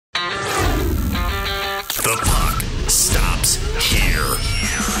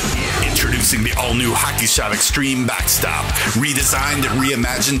Introducing the all-new HockeyShot Extreme Backstop, redesigned and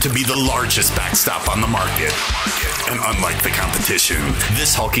reimagined to be the largest backstop on the market. And unlike the competition,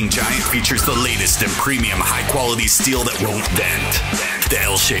 this hulking giant features the latest in premium high-quality steel that won't bend. The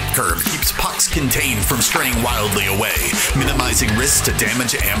L-shaped curve keeps pucks contained from straying wildly away, minimizing risks to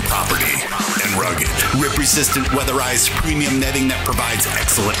damage and property. And rugged, rip-resistant, weatherized premium netting that provides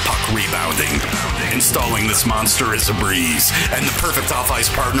excellent puck rebounding. Installing this monster is a breeze, and the perfect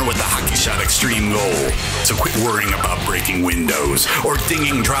off-ice partner with the HockeyShot Extreme Goal. So quit worrying about breaking windows or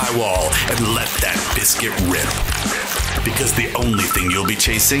dinging drywall and let that biscuit rip. Because the only thing you'll be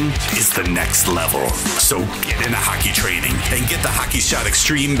chasing is the next level. So get into hockey training and get the HockeyShot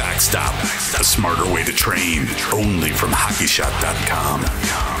Extreme Backstop. A smarter way to train, only from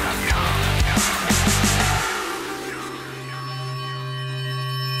HockeyShot.com.